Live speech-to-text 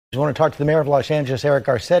I want to talk to the mayor of Los Angeles, Eric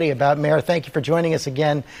Garcetti, about. Mayor, thank you for joining us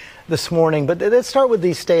again this morning. But let's start with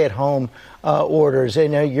these stay-at-home orders.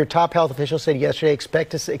 And your top health official said yesterday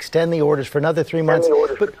expect to extend the orders for another 3 months.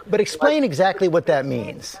 But explain exactly what that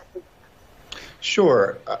means.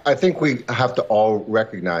 Sure. I think we have to all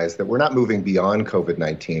recognize that we're not moving beyond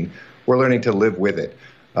COVID-19. We're learning to live with it.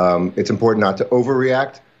 It's important not to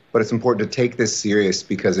overreact, but it's important to take this serious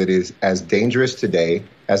because it is as dangerous today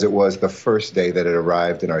as it was the first day that it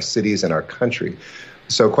arrived in our cities and our country.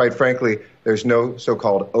 So quite frankly, there's no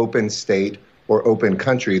so-called open state or open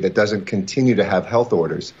country that doesn't continue to have health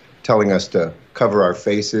orders telling us to cover our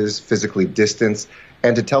faces, physically distance,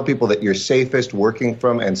 and to tell people that you're safest working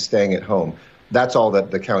from and staying at home. That's all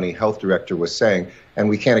that the county health director was saying, and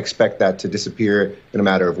we can't expect that to disappear in a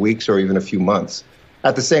matter of weeks or even a few months.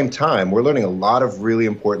 At the same time, we're learning a lot of really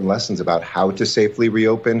important lessons about how to safely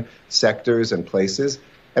reopen sectors and places,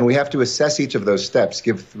 and we have to assess each of those steps,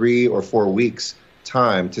 give 3 or 4 weeks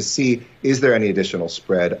time to see, is there any additional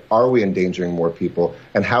spread? Are we endangering more people?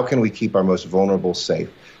 And how can we keep our most vulnerable safe?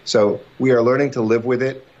 So we are learning to live with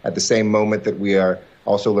it at the same moment that we are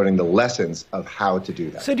also learning the lessons of how to do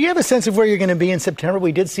that. So do you have a sense of where you're going to be in September?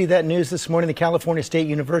 We did see that news this morning. The California State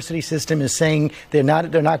University system is saying they're not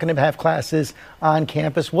going to have classes on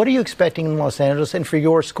campus. What are you expecting in Los Angeles and for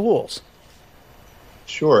your schools?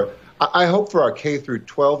 Sure. I hope for our K through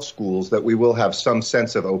 12 schools that we will have some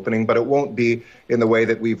sense of opening, but it won't be in the way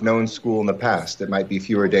that we've known school in the past. It might be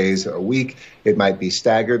fewer days a week. It might be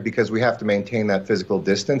staggered because we have to maintain that physical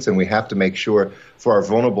distance, and we have to make sure for our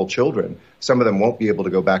vulnerable children, some of them won't be able to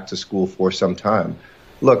go back to school for some time.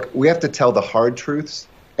 Look, we have to tell the hard truths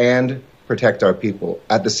and protect our people.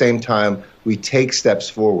 At the same time, we take steps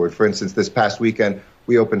forward. For instance, this past weekend,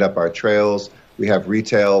 we opened up our trails. We have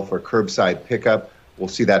retail for curbside pickup. We'll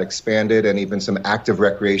see that expanded, and even some active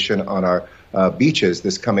recreation on our beaches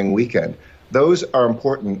this coming weekend. Those are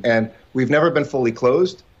important, and we've never been fully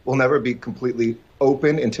closed. We'll never be completely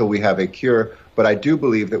open until we have a cure, but I do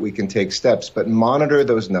believe that we can take steps, but monitor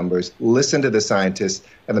those numbers, listen to the scientists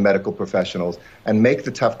and the medical professionals, and make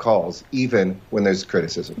the tough calls, even when there's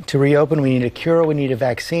criticism. To reopen, we need a cure, we need a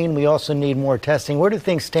vaccine, we also need more testing. Where do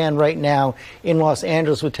things stand right now in Los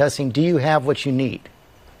Angeles with testing? Do you have what you need?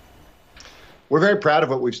 We're very proud of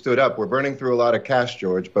what we've stood up. We're burning through a lot of cash,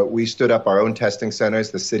 George, but we stood up our own testing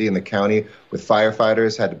centers. The city and the county with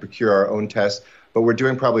firefighters had to procure our own tests, but we're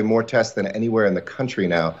doing probably more tests than anywhere in the country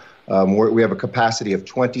now. We have a capacity of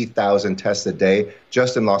 20,000 tests a day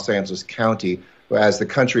just in Los Angeles County, whereas the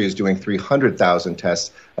country is doing 300,000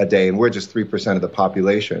 tests a day, and we're just 3% of the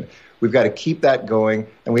population. We've got to keep that going,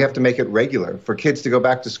 and we have to make it regular. For kids to go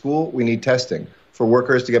back to school, we need testing. For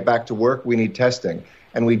workers to get back to work, we need testing.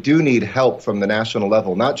 And we do need help from the national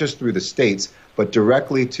level, not just through the states, but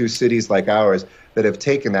directly to cities like ours that have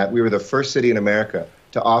taken that. We were the first city in America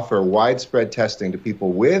to offer widespread testing to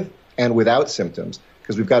people with and without symptoms,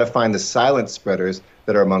 because we've got to find the silent spreaders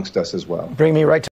that are amongst us as well. Bring me right to